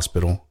to the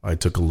hospital. I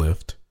took a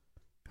lift.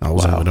 I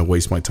wasn't going to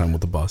waste my time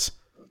with the bus.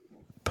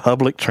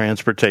 Public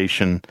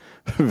transportation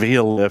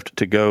via lift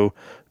to go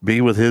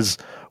be with his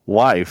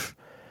wife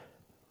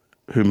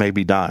who may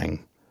be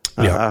dying.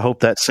 Yeah. I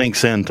hope that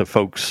sinks into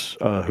folks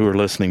who are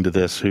listening to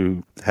this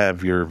who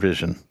have your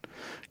vision.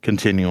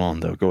 Continue on,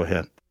 though. Go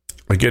ahead.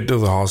 I get to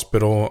the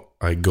hospital.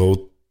 I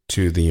go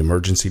to the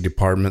emergency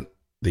department.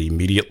 They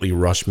immediately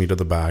rush me to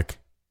the back.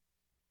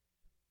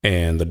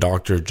 And the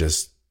doctor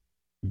just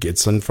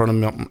gets in front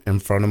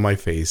of my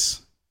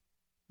face.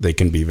 They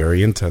can be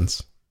very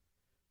intense.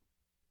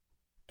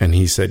 And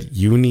he said,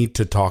 "You need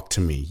to talk to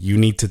me. You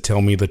need to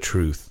tell me the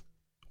truth.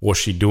 Was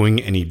she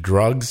doing any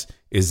drugs?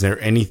 Is there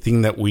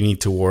anything that we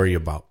need to worry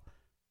about?"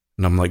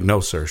 And I'm like, "No,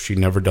 sir. She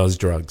never does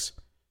drugs.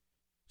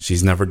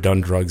 She's never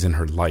done drugs in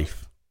her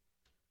life."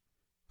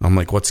 I'm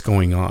like, "What's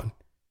going on?"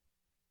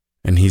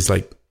 And he's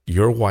like,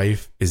 "Your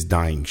wife is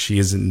dying. She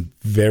is in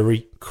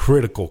very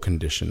critical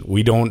condition.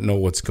 We don't know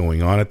what's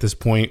going on at this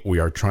point. We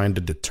are trying to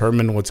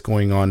determine what's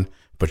going on,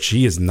 but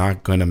she is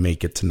not going to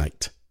make it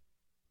tonight."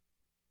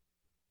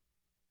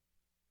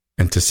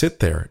 And to sit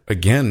there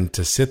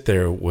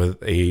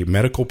with a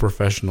medical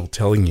professional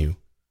telling you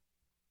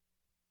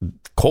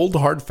cold,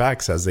 hard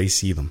facts as they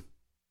see them.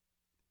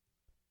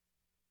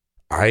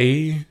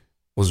 I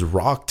was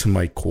rocked to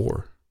my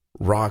core,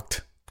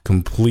 rocked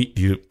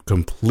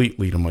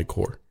completely to my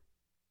core.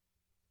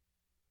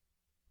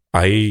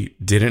 I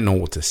didn't know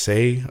what to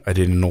say. I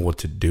didn't know what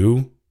to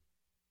do.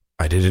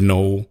 I didn't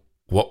know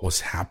what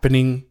was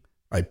happening.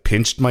 I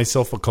pinched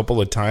myself a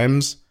couple of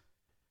times.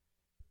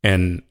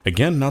 And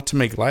again, not to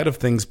make light of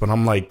things, but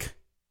I'm like,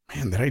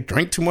 man, did I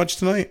drink too much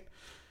tonight?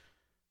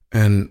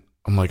 And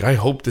I'm like, I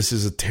hope this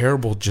is a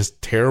terrible,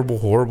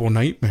 horrible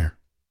nightmare.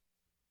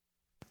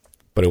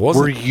 But it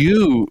wasn't.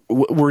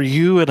 Were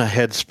you in a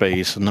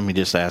headspace, and let me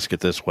just ask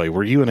it this way,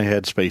 were you in a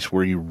headspace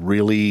where you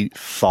really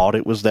thought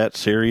it was that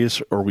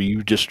serious, or were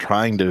you just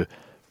trying to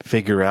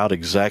figure out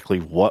exactly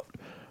what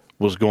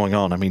was going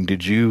on? I mean,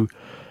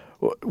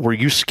 were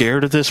you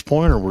scared at this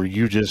point, or were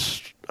you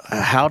just,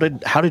 how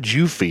did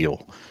you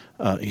feel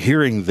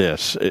hearing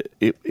this?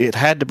 It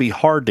had to be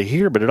hard to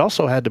hear, but it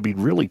also had to be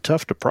really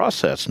tough to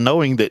process,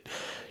 knowing that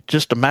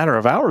just a matter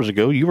of hours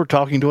ago, you were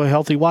talking to a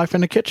healthy wife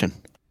in the kitchen.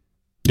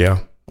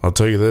 Yeah. I'll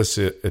tell you this,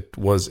 it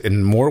was,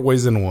 in more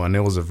ways than one,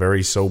 it was a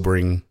very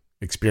sobering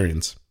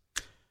experience.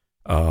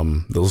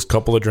 Those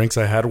couple of drinks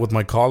I had with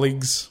my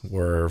colleagues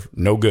were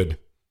no good.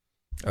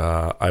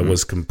 I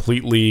was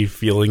completely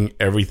feeling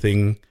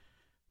everything.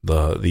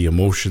 The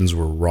emotions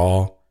were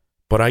raw,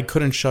 but I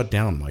couldn't shut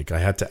down, Mike. I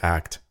had to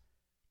act.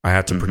 I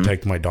had to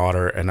protect my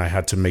daughter, and I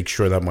had to make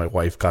sure that my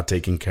wife got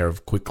taken care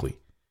of quickly.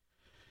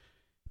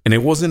 And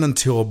it wasn't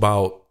until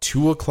about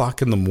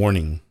 2:00 in the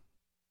morning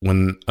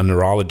when a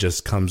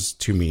neurologist comes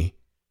to me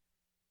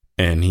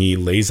and he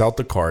lays out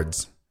the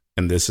cards,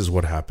 and this is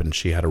what happened.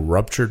 She had a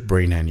ruptured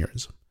brain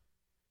aneurysm.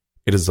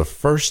 It is the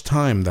first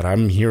time that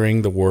I'm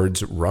hearing the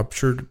words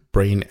ruptured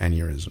brain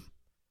aneurysm.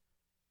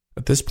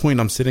 At this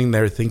point, I'm sitting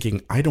there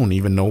thinking, I don't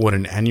even know what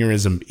an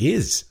aneurysm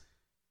is.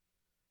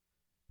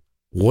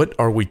 What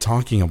are we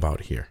talking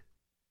about here?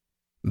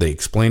 They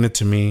explain it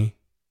to me.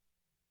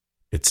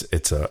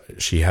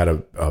 She had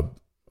a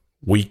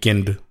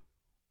weakened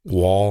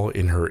wall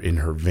in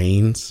her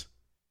veins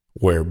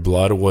where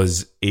blood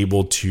was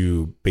able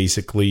to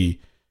basically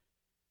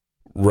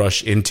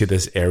rush into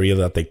this area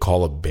that they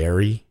call a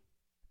berry,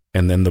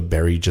 and then the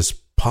berry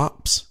just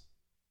pops,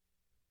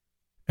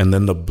 and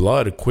then the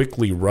blood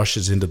quickly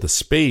rushes into the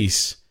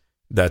space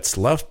that's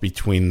left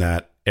between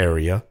that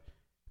area,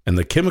 and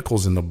the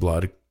chemicals in the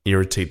blood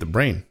irritate the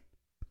brain,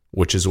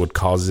 which is what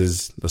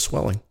causes the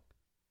swelling.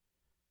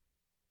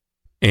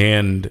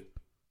 And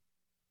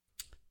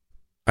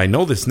I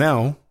know this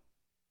now.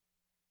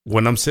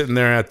 When I'm sitting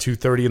there at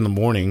 2:30 in the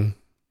morning,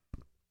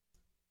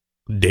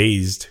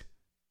 dazed,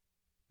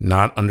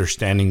 not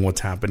understanding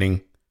what's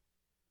happening,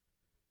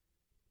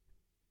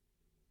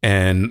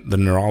 and the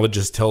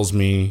neurologist tells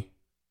me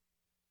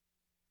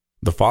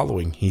the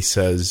following. He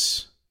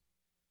says,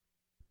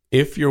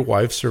 if your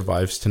wife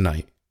survives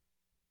tonight,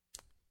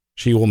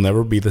 she will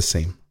never be the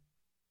same.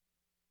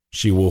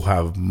 She will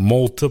have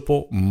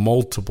multiple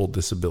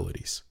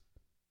disabilities.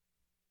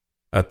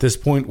 At this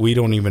point, we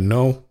don't even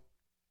know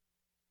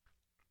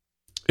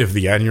if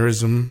the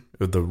aneurysm,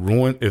 if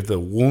the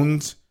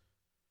wounds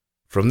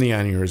from the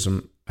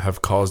aneurysm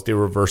have caused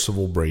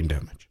irreversible brain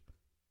damage.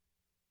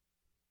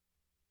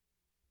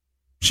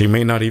 She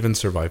may not even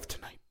survive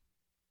tonight.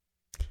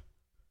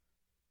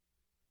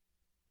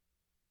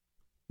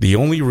 The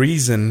only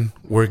reason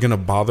we're going to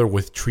bother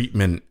with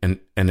treatment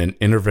and an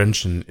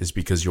intervention is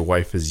because your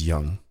wife is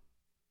young.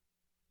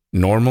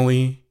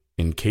 Normally,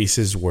 in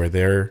cases where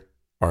there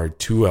are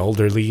too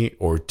elderly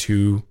or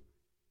too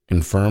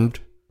infirmed,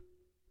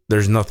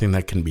 there's nothing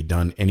that can be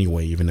done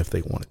anyway, even if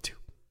they wanted to.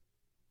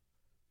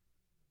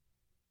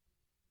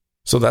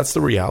 So that's the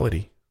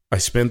reality. I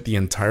spent the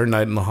entire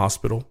night in the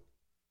hospital.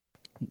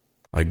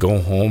 I go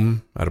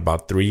home at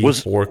about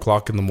 4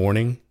 o'clock in the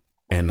morning,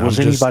 and I'm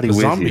just a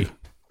zombie.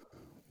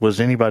 Was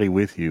anybody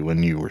with you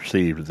when you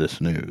received this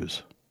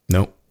news?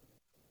 Nope.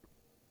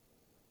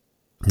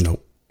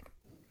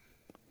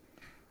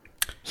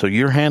 So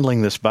you're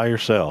handling this by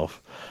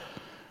yourself,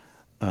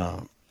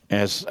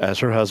 as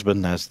her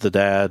husband, as the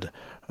dad.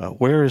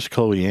 Where is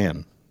Chloe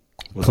Ann?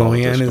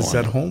 Chloe Ann is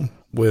at home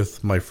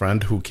with my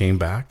friend who came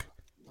back.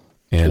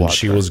 And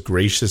she was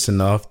gracious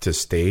enough to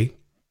stay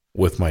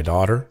with my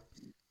daughter.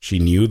 She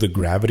knew the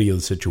gravity of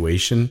the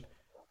situation.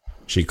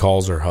 She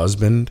calls her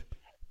husband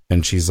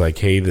and she's like,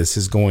 hey, this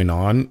is going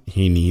on.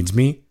 He needs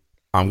me.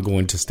 I'm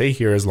going to stay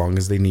here as long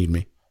as they need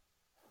me.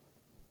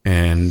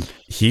 And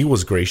he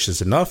was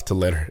gracious enough to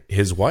let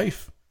his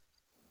wife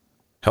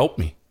help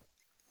me.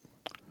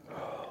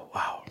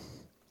 Wow.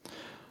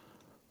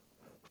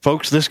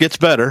 Folks, this gets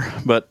better,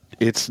 but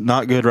it's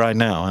not good right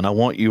now. And I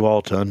want you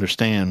all to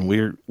understand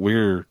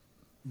we're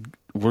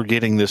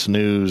getting this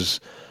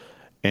news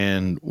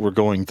and we're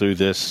going through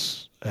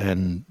this,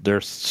 and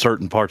there's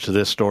certain parts of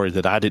this story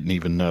that I didn't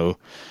even know.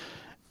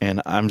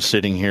 And I'm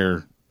sitting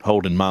here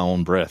holding my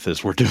own breath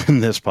as we're doing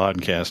this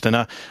podcast.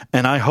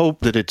 And I hope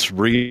that it's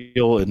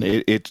real and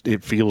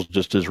it feels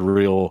just as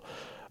real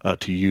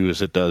to you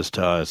as it does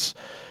to us.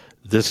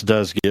 This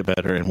does get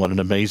better, and what an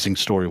amazing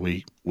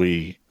story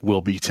we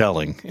will be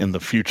telling in the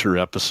future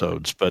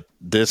episodes. But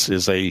this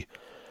is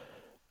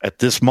at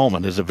this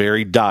moment is a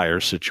very dire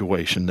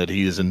situation that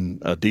he is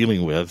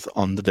dealing with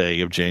on the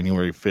day of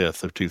January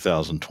 5th of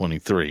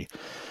 2023.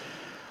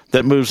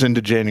 That moves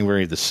into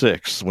January the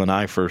 6th when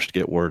I first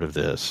get word of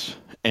this.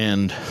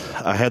 And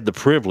I had the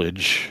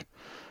privilege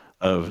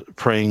of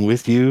praying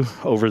with you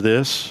over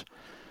this.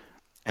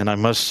 And I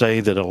must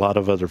say that a lot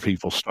of other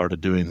people started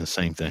doing the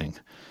same thing.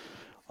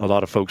 A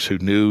lot of folks who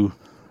knew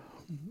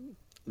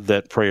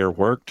that prayer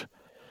worked,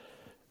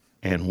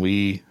 and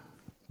we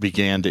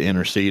began to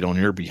intercede on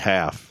your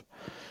behalf,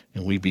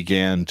 and we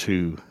began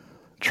to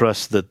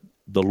trust that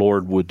the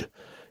Lord would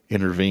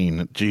intervene,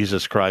 that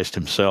Jesus Christ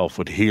himself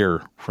would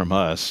hear from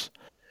us,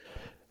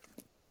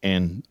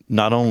 and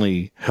not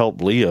only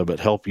help Leah, but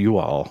help you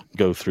all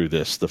go through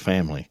this, the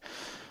family.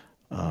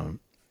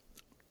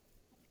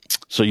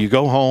 So you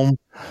go home,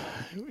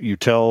 you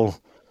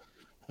tell,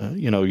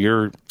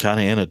 you're kind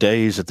of in a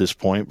daze at this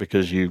point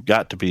because you've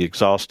got to be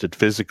exhausted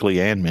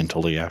physically and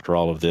mentally after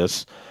all of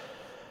this.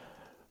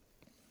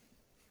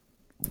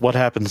 What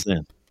happens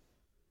then?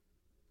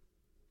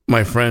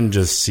 My friend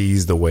just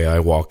sees the way I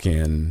walk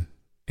in,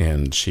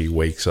 and she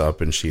wakes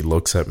up and she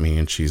looks at me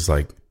and she's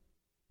like,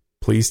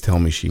 please tell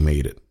me she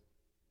made it.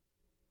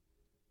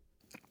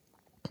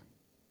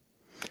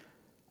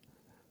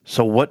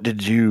 So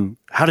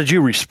how did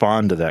you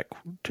respond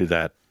to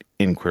that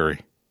inquiry?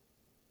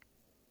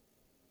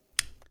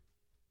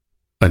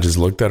 I just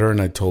looked at her and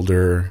I told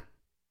her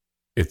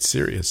it's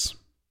serious,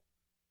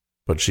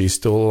 but she's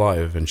still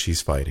alive and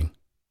she's fighting.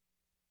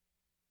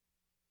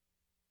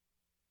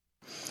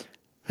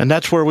 And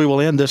that's where we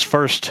will end this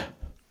first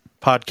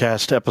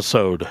podcast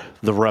episode,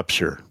 The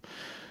Rupture.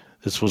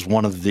 This was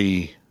one of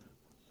the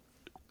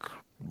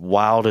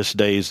wildest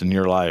days in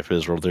your life,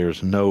 Israel.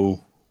 There's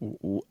no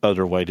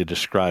other way to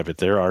describe it.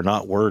 There are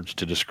not words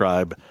to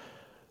describe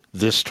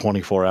this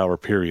 24-hour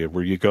period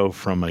where you go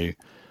from a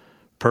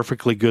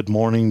perfectly good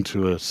morning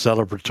to a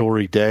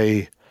celebratory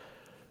day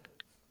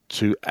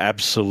to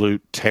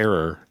absolute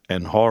terror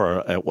and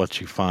horror at what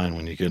you find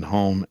when you get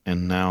home,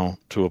 and now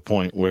to a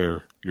point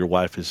where your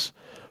wife is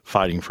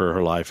fighting for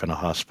her life in a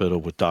hospital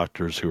with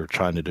doctors who are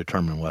trying to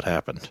determine what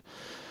happened.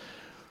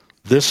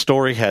 This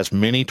story has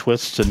many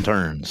twists and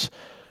turns.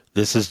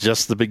 This is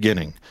just the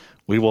beginning.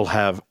 We will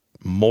have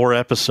more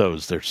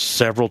episodes. There's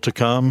several to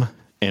come,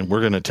 and we're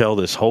going to tell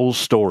this whole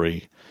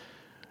story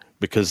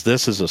because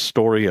this is a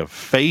story of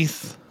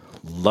faith,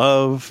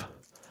 love,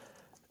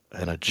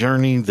 and a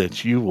journey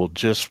that you will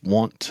just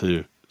want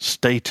to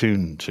stay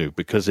tuned to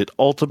because it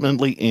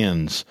ultimately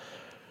ends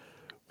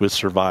with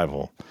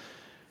survival.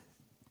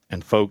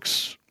 And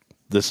folks,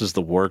 this is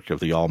the work of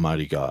the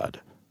Almighty God.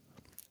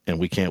 And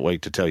we can't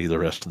wait to tell you the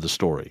rest of the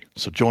story.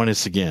 So join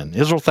us again.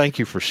 Israel, thank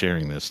you for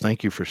sharing this.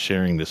 Thank you for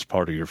sharing this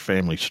part of your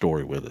family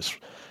story with us.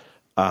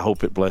 I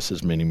hope it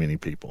blesses many, many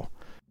people.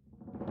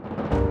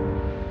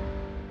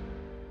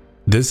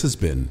 This has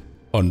been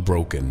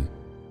Unbroken,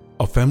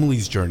 a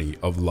family's journey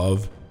of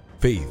love,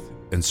 faith,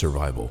 and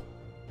survival.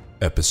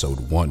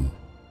 Episode 1,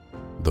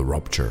 The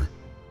Rupture.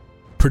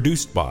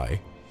 Produced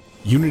by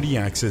Unity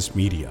Access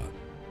Media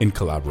in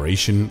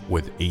collaboration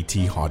with AT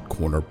Hot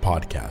Corner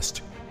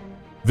Podcast.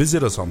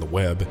 Visit us on the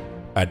web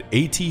at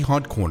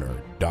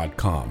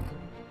athotcorner.com.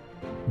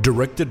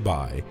 Directed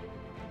by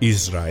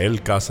Israel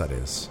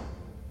Cázares.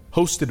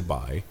 Hosted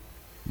by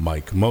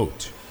Mike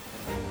Moat.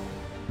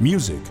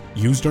 Music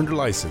used under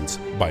license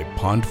by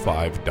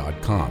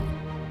pond5.com.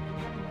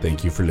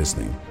 Thank you for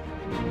listening.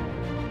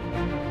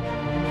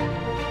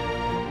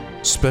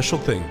 Special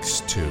thanks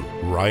to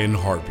Ryan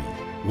Harvey,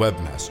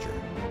 webmaster.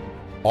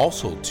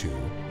 Also to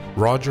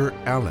Roger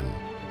Allen,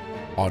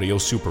 audio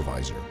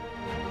supervisor.